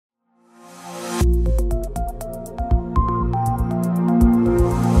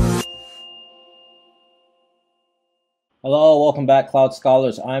Hello, welcome back, Cloud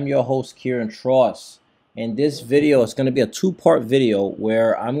Scholars. I'm your host, Kieran Tross. And this video is going to be a two-part video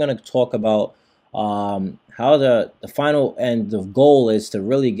where I'm going to talk about how the final and the goal is to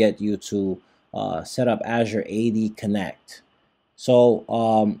really get you to set up Azure AD Connect.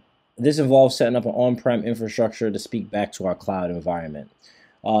 So this involves setting up an on-prem infrastructure to speak back to our cloud environment.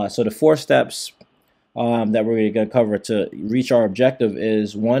 So the 4 steps that we're going to cover to reach our objective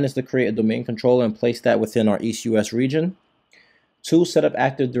is: 1 is to create a domain controller and place that within our East US region. 2, set up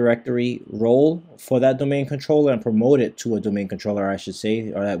Active Directory role for that domain controller and promote it to a domain controller, I should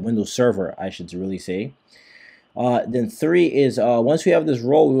say, or that Windows server, I should really say. Then 3 is once we have this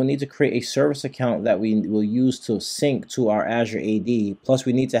role, we will need to create a service account that we will use to sync to our Azure AD. Plus,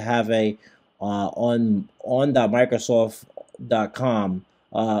 we need to have a on.microsoft.com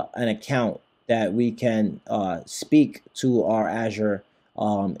an account that we can speak to our Azure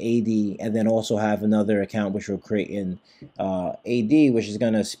AD, and then also have another account which we'll create in AD, which is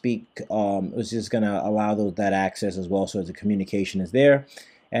going to speak, which is going to allow that access as well, so the communication is there.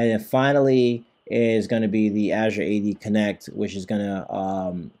 And then finally is going to be the Azure AD Connect, which is going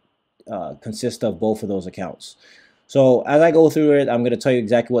to consist of both of those accounts. So as I go through it, I'm going to tell you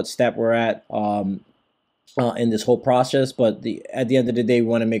exactly what step we're at in this whole process, but at the end of the day, we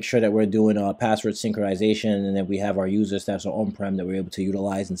want to make sure that we're doing password synchronization, and that we have our users that's on-prem that we're able to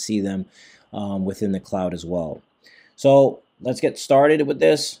utilize and see them within the cloud as well. So let's get started with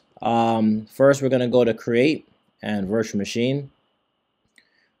this. First, we're going to go to Create and Virtual Machine.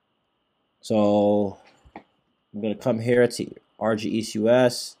 So I'm going to come here to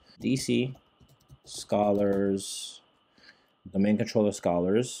RGECUS, DC, Scholars, Domain Controller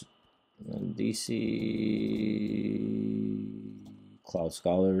Scholars, DC Cloud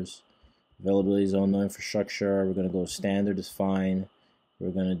Scholars, Availability Zone, No Infrastructure. We're going to go Standard is fine.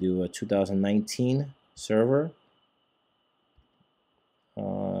 We're going to do a 2019 server.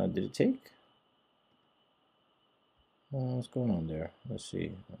 Did it take? What's going on there? Let's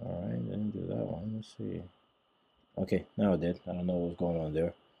see. All right, didn't do that one. Let's see. Okay, now it did. I don't know what was going on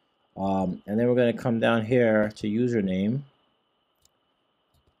there. And then we're going to come down here to username.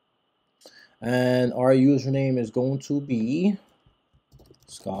 And our username is going to be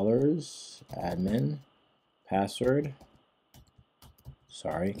Scholars Admin Password.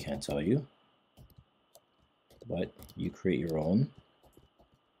 Sorry, can't tell you, but you create your own.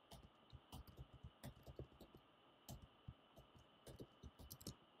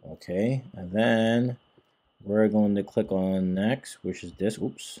 Okay, and then we're going to click on next, which is this.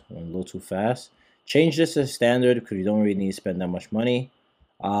 Oops, I went a little too fast. Change this to standard because you don't really need to spend that much money.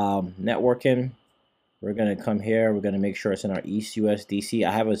 Networking, we're going to come here. We're going to make sure it's in our East US DC.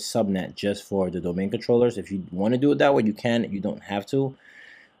 I have a subnet just for the domain controllers. If you want to do it that way, you can. You don't have to.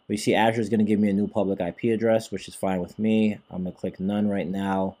 But you see, Azure is going to give me a new public IP address, which is fine with me. I'm going to click none right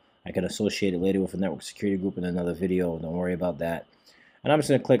now. I can associate it later with a network security group in another video. Don't worry about that. And I'm just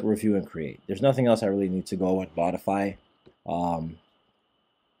going to click Review and Create. There's nothing else I really need to go and modify. Once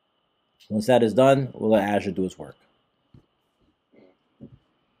that is done, we'll let Azure do its work.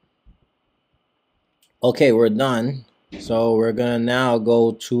 Okay, we're done. So we're going to now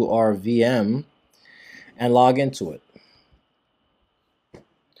go to our VM and log into it.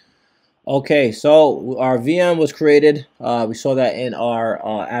 Okay, so our VM was created. We saw that in our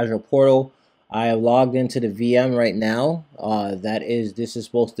Azure portal. I have logged into the VM right now. This is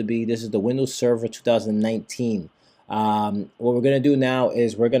the Windows Server 2019. What we're going to do now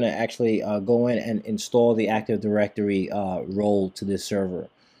is we're going to actually go in and install the Active Directory role to this server.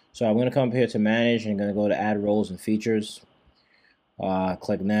 So I'm going to come up here to Manage, and I'm going to go to Add Roles and Features.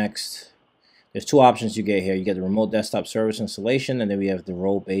 Click Next. There's 2 options you get here. You get the Remote Desktop Service Installation, and then we have the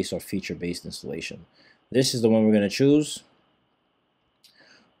Role-Based or Feature-Based Installation. This is the one we're going to choose.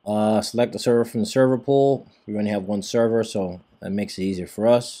 Select the server from the server pool. We only have 1 server, so that makes it easier for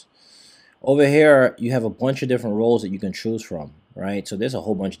us. Over here, you have a bunch of different roles that you can choose from, right? So there's a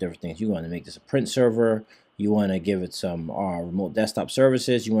whole bunch of different things. You want to make this a print server. You want to give it some remote desktop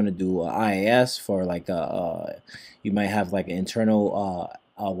services. You want to do IaaS for like you might have like an internal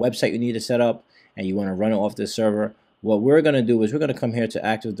website you need to set up, and you want to run it off this server. What we're going to do is we're going to come here to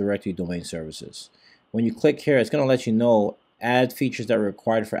Active Directory Domain Services. When you click here, it's going to let you know add features that are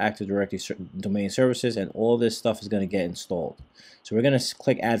required for Active Directory Domain Services, and all this stuff is going to get installed. So we're going to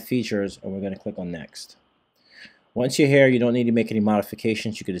click Add Features, and we're going to click on Next. Once you're here, you don't need to make any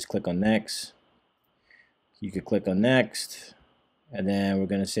modifications. You could just click on Next. You could click on Next, and then we're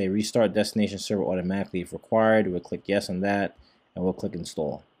going to say Restart Destination Server automatically if required. We'll click Yes on that, and we'll click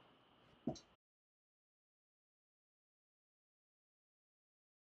Install.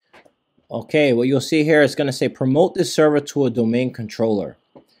 Okay, what you'll see here is going to say promote this server to a domain controller.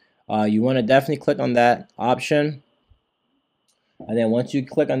 You want to definitely click on that option. And then once you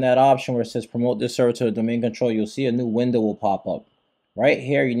click on that option where it says promote this server to a domain controller, you'll see a new window will pop up. Right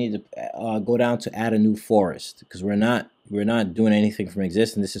here, you need to go down to add a new forest because we're not doing anything from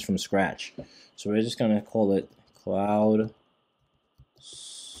existing. This is from scratch. So we're just going to call it Cloud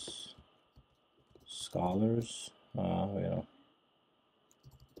Scholars.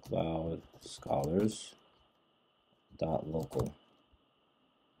 Cloud Scholars .local.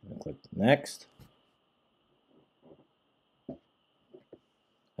 Click next.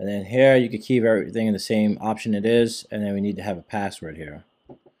 And then here you can keep everything in the same option it is, and then we need to have a password here.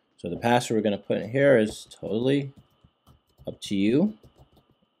 So the password we're going to put in here is totally up to you.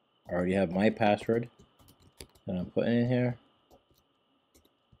 I already have my password that I'm putting in here.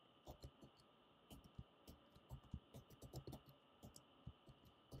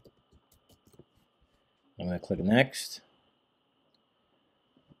 I'm going to click next.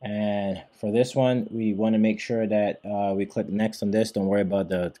 And for this one, we want to make sure that we click next on this. Don't worry about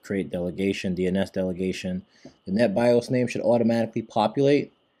the create delegation, DNS delegation. The NetBIOS name should automatically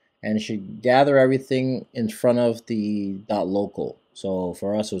populate, and it should gather everything in front of the .local. So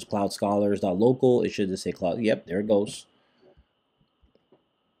for us, it was Cloud Scholars .local. It should just say cloud. Yep, there it goes.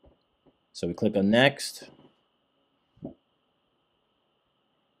 So we click on next.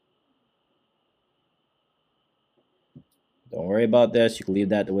 Don't worry about this. You can leave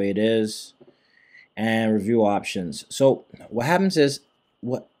that the way it is. And review options. So what happens is,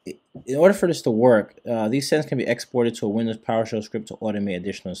 in order for this to work, these settings can be exported to a Windows PowerShell script to automate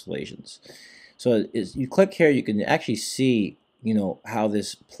additional installations. So you click here, you can actually see, how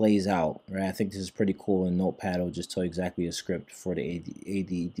this plays out. Right? I think this is pretty cool. In Notepad, it'll just tell you exactly a script for the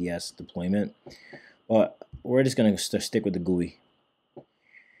ADDS deployment. But we're just going to stick with the GUI.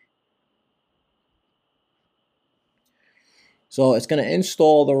 So it's going to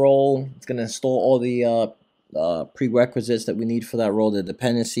install the role. It's going to install all the prerequisites that we need for that role, the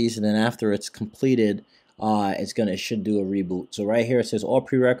dependencies, and then after it's completed, it should do a reboot. So right here it says all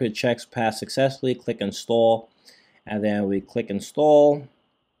prerequisite checks passed successfully. Click install, and then we click install.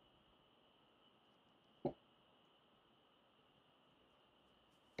 It's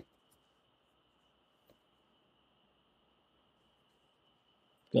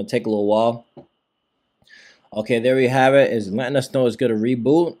going to take a little while. Okay, there we have it. It's letting us know it's going to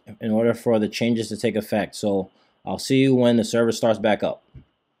reboot in order for the changes to take effect. So I'll see you when the server starts back up.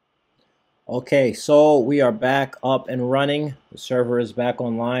 Okay, so we are back up and running. The server is back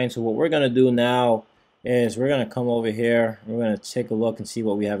online. So what we're going to do now is we're going to come over here. We're going to take a look and see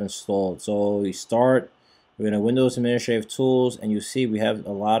what we have installed. So we start, we're going to Windows Administrative Tools, and you see we have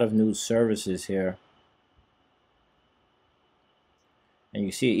a lot of new services here. And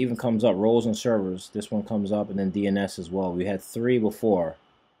you see it even comes up roles and servers. This one comes up, and then DNS as well. We had 3 before.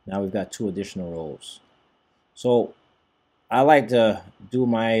 Now we've got 2 additional roles. So I like to do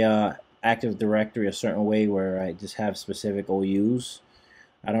my Active Directory a certain way where I just have specific OUs.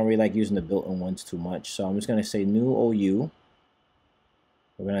 I don't really like using the built-in ones too much. So I'm just going to say new OU,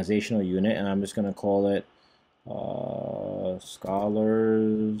 organizational unit, and I'm just going to call it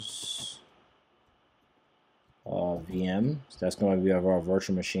Scholars VM. So that's going to be our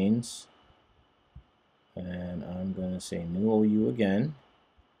virtual machines. And I'm going to say new OU again.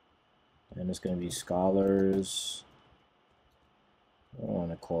 And it's going to be Scholars. I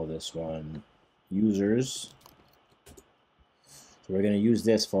want to call this one users. So we're going to use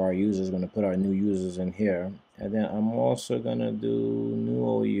this for our users. We're going to put our new users in here. And then I'm also going to do new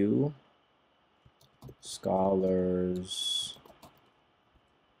OU. Scholars.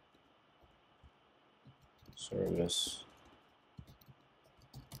 Service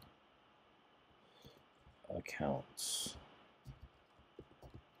accounts.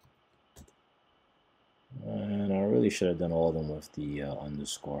 And I really should have done all of them with the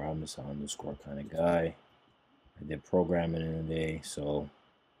underscore. I'm just an underscore kind of guy. I did programming in a day, so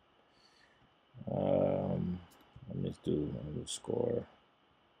let me just do underscore.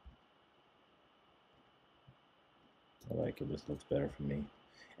 I like it. This looks better for me.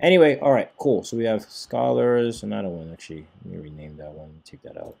 Anyway, all right, cool. So we have Scholars, and I don't want to actually, let me rename that one. Take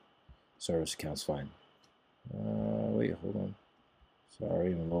that out. Service accounts, fine. Wait, hold on.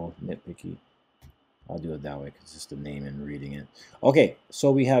 Sorry, I'm a little nitpicky. I'll do it that way because it's just the name and reading it. Okay,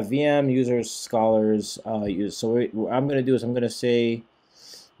 so we have VM users, Scholars. So what I'm going to do is I'm going to say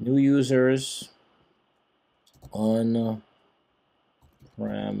new users on-prem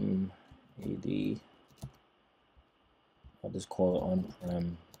AD. I'll just call it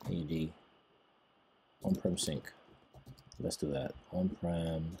on-prem AD. On-prem sync. Let's do that.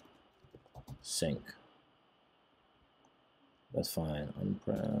 On-prem sync. That's fine.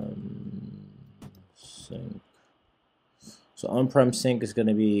 On-prem sync. So on-prem sync is going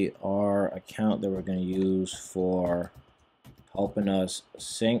to be our account that we're going to use for helping us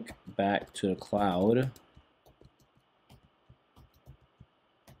sync back to the cloud.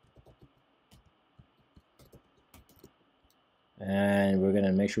 And we're going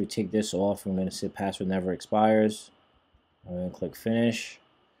to make sure we take this off. I'm going to say password never expires. I'm going to click finish.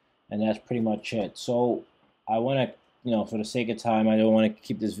 And that's pretty much it. So I want to, for the sake of time, I don't want to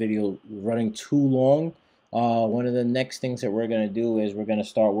keep this video running too long. One of the next things that we're going to do is we're going to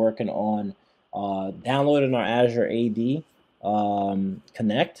start working on downloading our Azure AD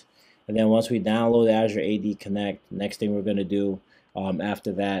Connect. And then once we download Azure AD Connect, next thing we're going to do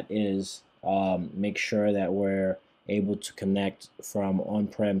after that is make sure that we're able to connect from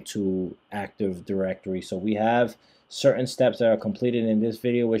on-prem to Active Directory. So we have certain steps that are completed in this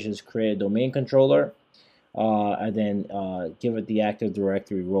video, which is create a domain controller and then give it the Active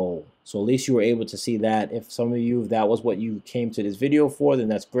Directory role. So at least you were able to see that. If some of you, if that was what you came to this video for, then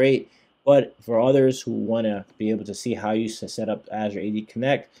that's great. But for others who want to be able to see how you set up Azure AD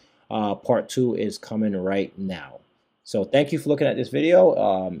Connect, part 2 is coming right now. So thank you for looking at this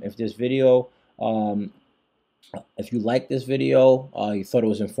video. If you liked this video, you thought it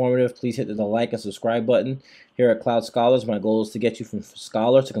was informative, please hit the like and subscribe button. Here at Cloud Scholars, my goal is to get you from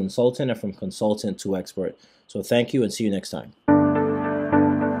scholar to consultant and from consultant to expert. So thank you and see you next time.